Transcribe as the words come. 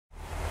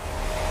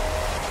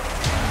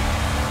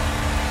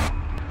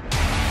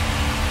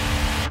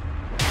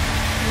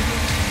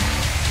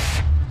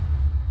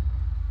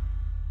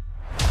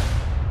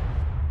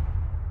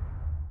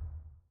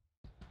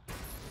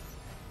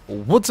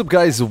What's up,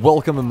 guys?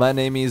 Welcome. My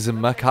name is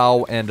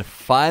Macau, and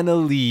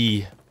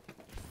finally,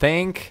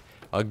 thank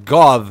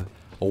God,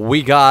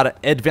 we got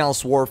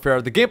Advanced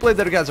Warfare. The gameplay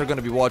that you guys are going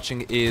to be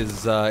watching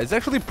is it's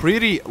actually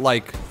pretty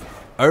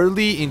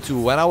early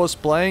into when I was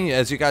playing.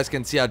 As you guys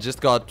can see, I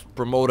just got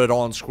promoted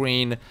on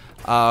screen,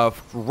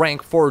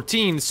 rank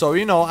 14. So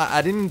you know,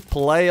 I didn't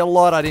play a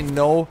lot. I didn't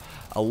know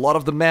a lot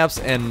of the maps,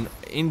 and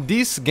in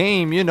this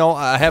game, you know,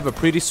 I have a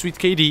pretty sweet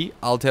KD.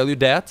 I'll tell you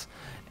that.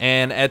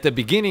 And at the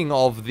beginning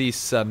of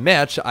this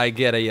match, I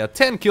get a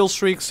 10 kill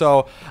streak,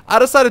 so I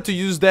decided to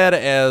use that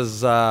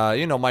as,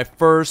 you know, my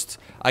first,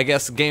 I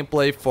guess,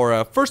 gameplay for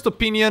a first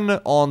opinion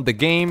on the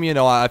game. You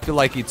know, I feel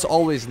like it's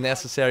always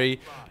necessary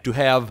to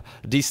have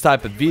this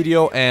type of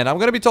video, and I'm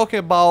gonna be talking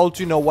about,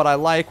 you know, what I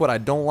like, what I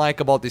don't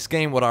like about this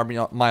game, what are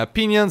my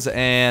opinions,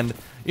 and,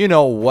 you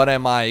know, what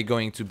am I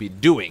going to be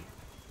doing.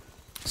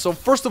 So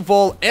first of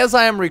all, as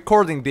I am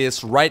recording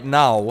this right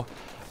now,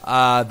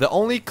 the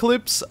only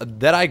clips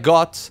that I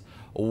got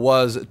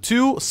was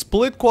 2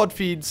 split quad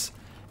feeds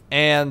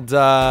and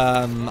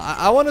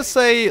I want to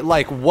say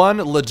like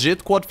 1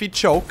 legit quad feed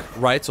choke,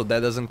 right? So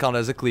that doesn't count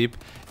as a clip,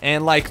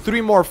 and like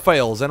 3 more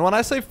fails. And when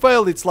I say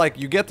fail, it's like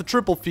you get the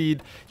triple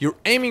feed, you're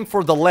aiming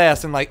for the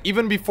last, and like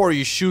even before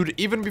you shoot,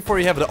 even before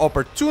you have the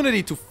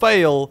opportunity to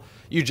fail,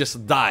 you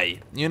just die.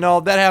 You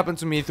know, that happened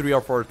to me 3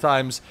 or 4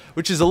 times,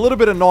 which is a little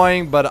bit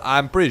annoying, but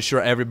I'm pretty sure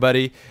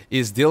everybody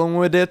is dealing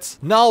with it.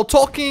 Now,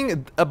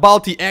 talking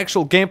about the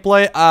actual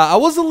gameplay, I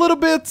was a little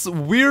bit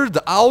weirded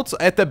out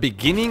at the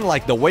beginning,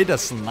 like the way the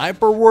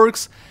sniper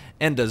works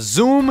and the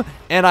zoom,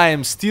 and I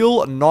am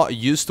still not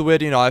used to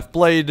it. You know, I've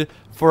played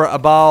for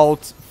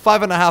about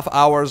 5.5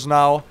 hours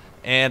now,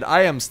 and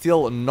I am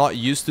still not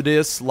used to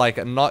this. Like,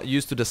 I'm not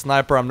used to the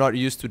sniper, I'm not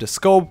used to the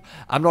scope.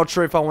 I'm not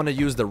sure if I want to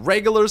use the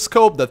regular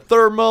scope, the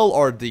thermal,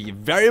 or the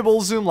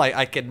variable zoom. Like,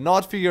 I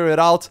cannot figure it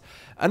out.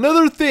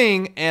 Another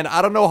thing, and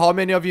I don't know how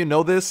many of you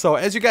know this, so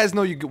as you guys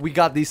know, we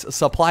got these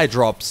supply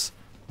drops.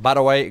 By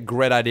the way,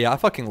 great idea. I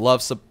fucking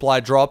love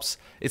supply drops.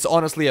 It's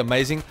honestly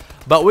amazing.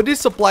 But with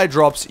these supply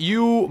drops,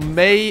 you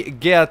may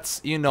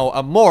get, you know,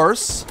 a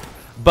Morse,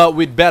 but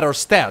with better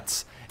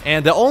stats.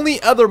 And the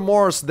only other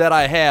Morse that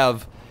I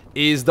have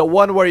is the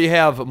one where you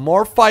have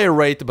more fire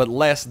rate but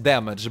less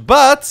damage.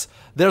 But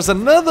there's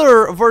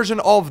another version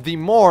of the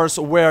Morse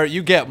where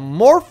you get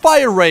more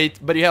fire rate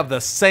but you have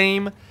the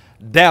same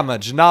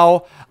damage.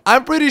 Now,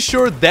 I'm pretty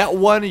sure that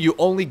one you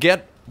only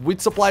get with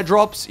supply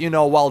drops, you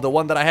know, while the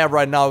one that I have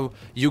right now,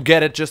 you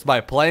get it just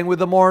by playing with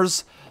the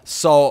Morse.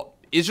 So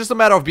it's just a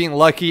matter of being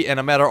lucky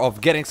and a matter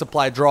of getting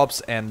supply drops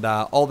and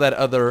all that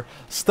other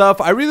stuff.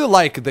 I really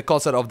like the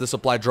concept of the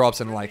supply drops,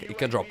 and like it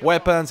can drop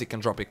weapons, it can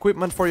drop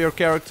equipment for your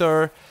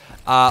character.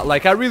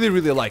 Like, I really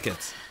like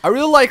it. I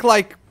really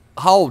like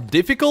how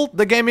difficult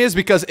the game is,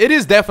 because it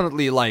is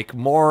definitely like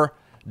more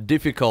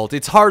difficult.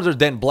 It's harder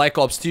than Black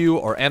Ops 2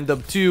 or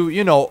MW2.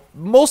 You know,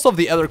 most of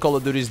the other Call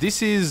of Duties,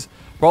 this is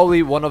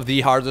probably one of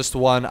the hardest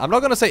one. I'm not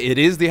gonna say it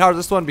is the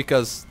hardest one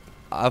because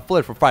I've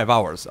played for 5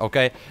 hours,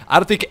 okay? I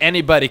don't think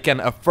anybody can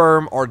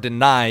affirm or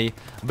deny,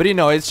 but you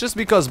know, it's just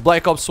because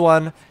Black Ops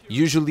 1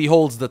 usually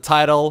holds the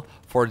title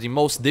for the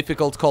most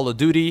difficult Call of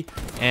Duty,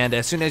 and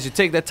as soon as you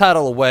take that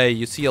title away,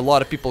 you see a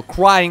lot of people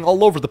crying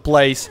all over the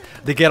place.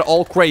 They get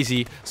all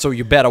crazy, so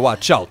you better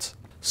watch out.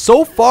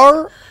 So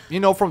far, you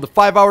know, from the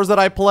 5 hours that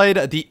I played,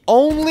 the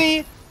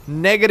only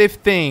negative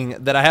thing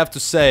that I have to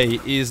say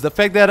is the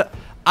fact that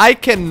I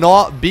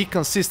cannot be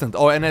consistent.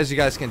 Oh, and as you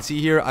guys can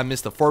see here, I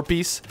missed a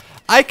 4-piece.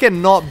 I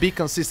cannot be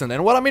consistent,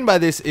 and what I mean by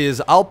this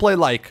is I'll play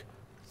like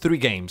 3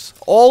 games.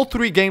 All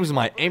 3 games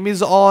my aim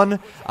is on.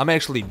 I'm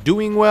actually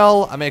doing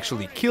well. I'm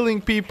actually killing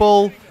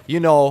people.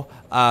 You know,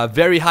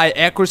 very high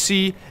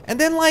accuracy. And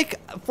then like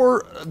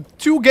for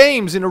 2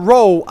 games in a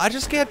row, I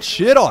just get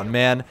shit on,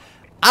 man.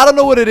 I don't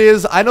know what it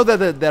is. I know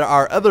that there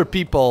are other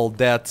people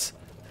that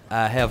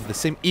have the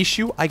same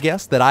issue, I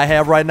guess, that I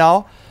have right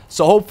now.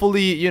 So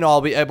hopefully, you know,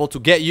 I'll be able to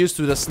get used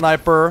to the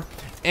sniper.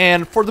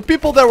 And for the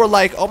people that were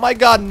like, oh my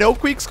god, no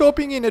quick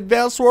scoping in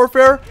Advanced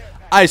Warfare,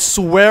 I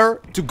swear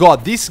to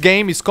god, this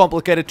game is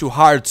complicated to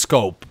hard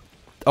scope.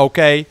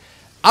 Okay?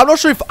 I'm not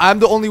sure if I'm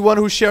the only one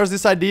who shares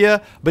this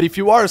idea, but if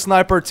you are a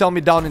sniper, tell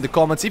me down in the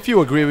comments if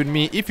you agree with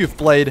me, if you've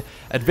played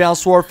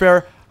Advanced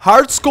Warfare.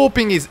 Hard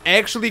scoping is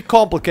actually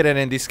complicated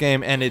in this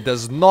game, and it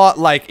does not,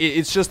 like,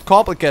 it's just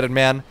complicated,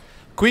 man.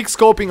 Quick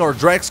scoping or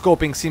drag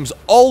scoping seems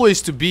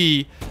always to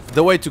be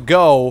the way to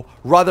go,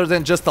 rather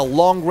than just a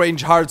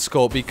long-range hard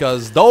scope,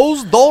 because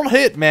those don't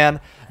hit,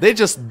 man. They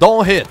just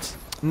don't hit.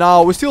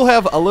 Now, we still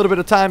have a little bit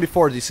of time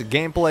before this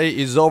gameplay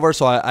is over,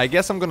 so I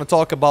guess I'm gonna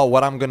talk about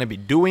what I'm gonna be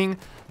doing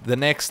the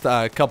next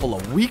couple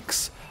of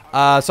weeks.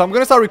 So I'm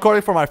gonna start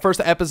recording for my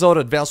first episode,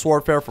 Advanced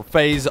Warfare for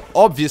FaZe,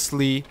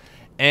 obviously.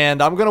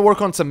 And I'm gonna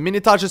work on some mini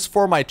touches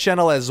for my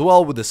channel as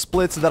well, with the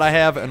splits that I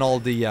have and all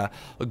the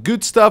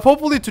good stuff.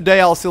 Hopefully today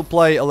I'll still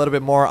play a little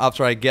bit more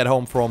after I get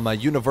home from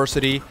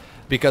university.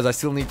 because I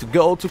still need to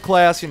go to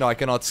class. You know, I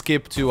cannot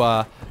skip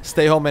to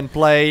stay home and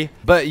play.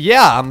 But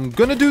yeah, I'm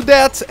gonna do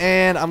that,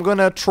 and I'm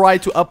gonna try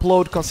to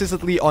upload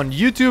consistently on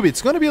YouTube.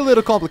 It's gonna be a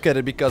little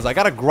complicated because I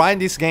gotta grind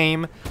this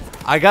game.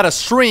 I gotta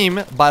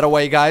stream, by the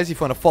way, guys, if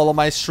you wanna follow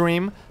my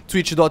stream,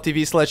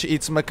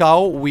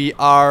 twitch.tv/itsmacau. We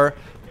are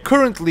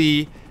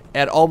currently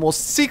at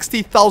almost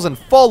 60,000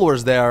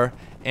 followers there,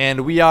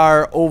 and we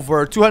are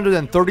over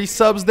 230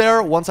 subs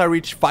there. Once I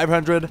reach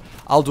 500,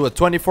 I'll do a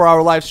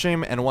 24-hour live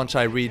stream, and once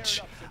I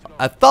reach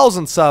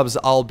 1,000 subs,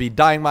 I'll be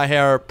dyeing my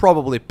hair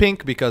probably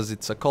pink because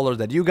it's a color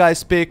that you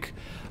guys pick.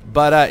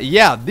 But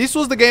yeah, this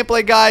was the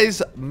gameplay,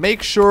 guys.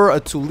 Make sure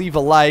to leave a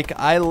like.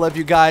 I love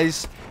you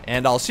guys,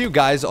 and I'll see you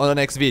guys on the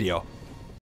next video.